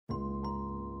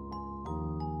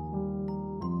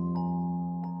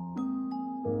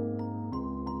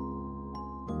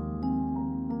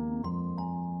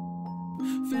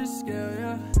FishScale,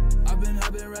 yeah. I've been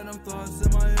having random thoughts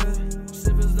in my head.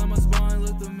 Shivers down my spine,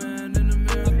 look the man in the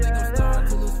mirror. I think I'm starting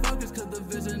to lose focus cause the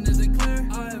vision isn't clear.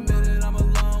 I admit it, I'm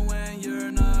alone when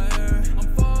you're not here.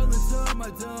 I'm falling to my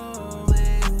doom.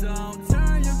 Please don't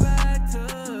turn your back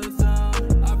to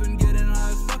some. I've been getting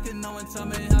high as fucking, no one tell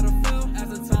me how to feel. As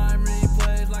the time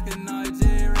replays like an IG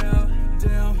reel.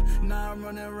 Damn, now I'm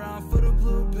running around for the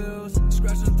blue pills.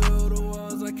 Scratching through the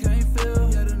walls I can't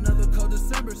feel. Yet another cold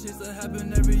December seems to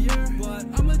happen every year. But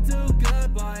I'ma do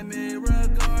good by me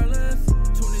regardless.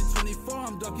 2024,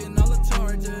 I'm ducking all the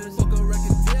charges. Book a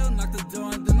record deal, knock the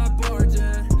door and then I barge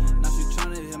in. Now she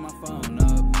tryna hit my phone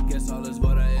up. Guess all is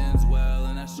what I ends well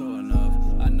and that's sure enough.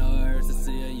 I know it hurts to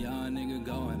see a young nigga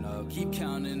going up. Keep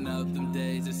counting up them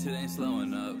days, this shit ain't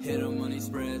slowing up. Hit a money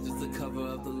spread just to cover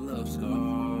up the love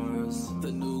scars.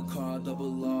 The new car,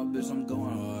 double law, bitch, I'm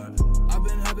going hard. I've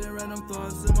been having random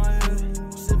thoughts in my head.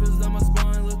 Shivers down my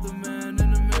spine, look the man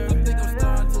in the mirror. I think I'm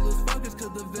starting to lose focus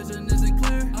cause the vision